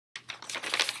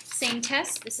same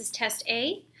test. This is test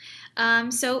A.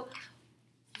 So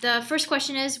the first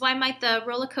question is, why might the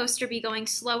roller coaster be going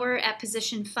slower at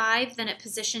position 5 than at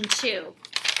position 2?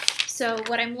 So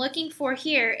what I'm looking for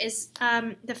here is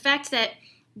the fact that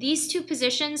these two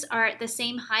positions are at the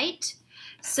same height.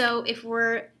 So if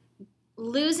we're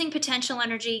losing potential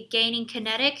energy, gaining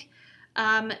kinetic,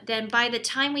 then by the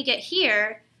time we get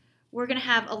here, we're going to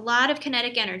have a lot of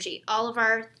kinetic energy. All of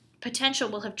our potential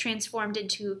will have transformed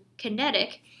into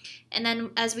kinetic. And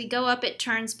then as we go up, it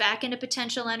turns back into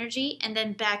potential energy and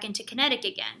then back into kinetic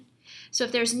again. So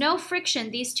if there's no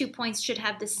friction, these 2 points should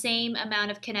have the same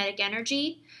amount of kinetic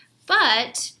energy.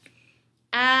 But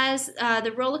as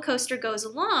the roller coaster goes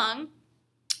along,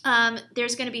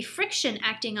 there's going to be friction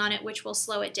acting on it, which will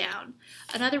slow it down.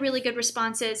 Another really good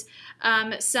response is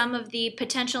some of the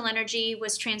potential energy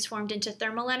was transformed into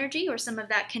thermal energy, or some of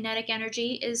that kinetic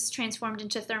energy is transformed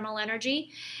into thermal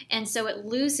energy, and so it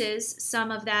loses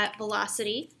some of that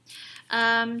velocity.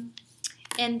 And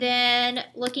then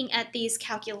looking at these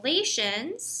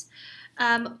calculations,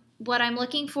 what I'm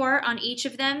looking for on each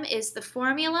of them is the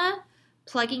formula,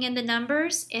 plugging in the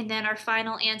numbers, and then our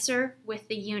final answer with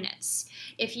the units.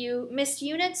 If you missed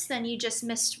units, then you just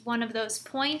missed one of those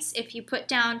points. If you put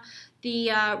down the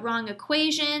wrong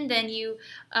equation, then you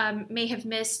may have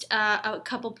missed a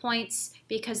couple points,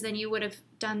 because then you would have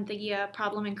done the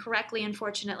problem incorrectly,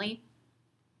 unfortunately.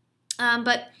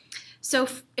 So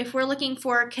if we're looking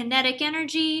for kinetic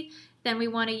energy, then we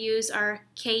want to use our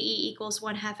KE equals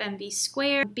 1/2 mv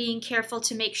squared, being careful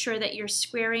to make sure that you're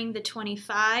squaring the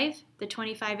 25. The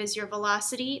 25 is your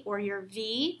velocity, or your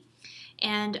V,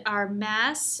 and our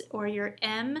mass, or your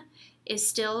M, is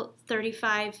still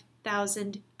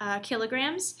 35,000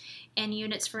 kilograms, and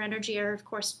units for energy are, of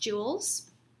course, joules.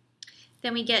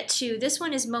 Then we get to, this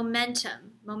one is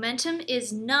momentum. Momentum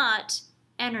is not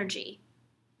energy.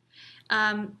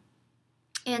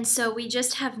 And so we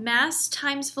just have mass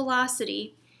times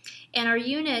velocity, and our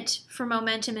unit for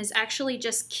momentum is actually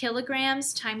just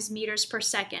kilograms times meters per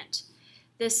second.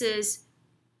 This is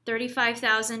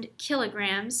 35,000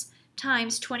 kilograms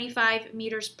times 25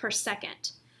 meters per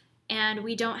second. And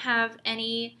we don't have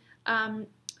any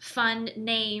fun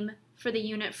name for the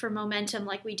unit for momentum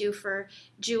like we do for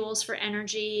joules for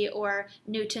energy or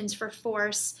newtons for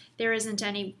force. There isn't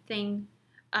anything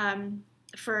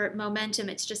for momentum.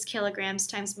 It's just kilograms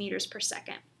times meters per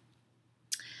second.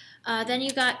 Then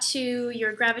you got to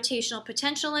your gravitational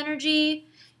potential energy.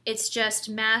 It's just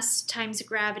mass times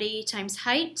gravity times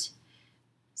height.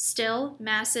 Still,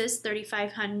 mass is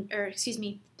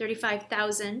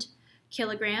 35,000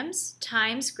 kilograms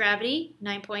times gravity,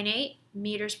 9.8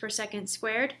 meters per second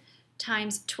squared,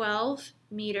 times 12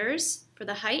 meters for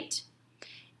the height.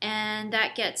 And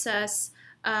that gets us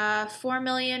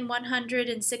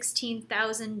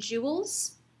 4,116,000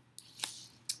 joules.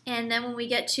 And then when we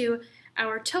get to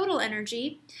our total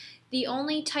energy, the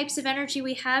only types of energy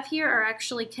we have here are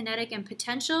actually kinetic and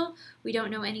potential. We don't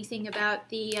know anything about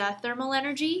the thermal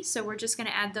energy, so we're just going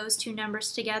to add those two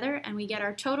numbers together and we get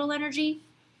our total energy.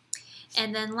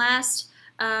 And then last,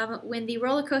 when the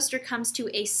roller coaster comes to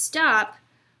a stop,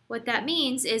 what that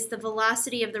means is the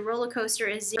velocity of the roller coaster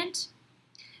is 0.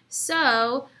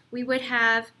 So we would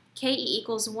have KE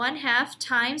equals 1/2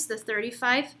 times the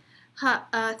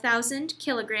 35,000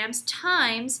 kilograms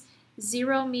times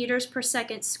 0 meters per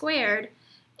second squared.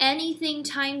 Anything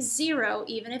times 0,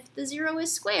 even if the 0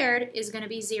 is squared, is going to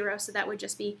be 0, so that would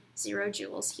just be 0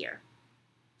 joules here.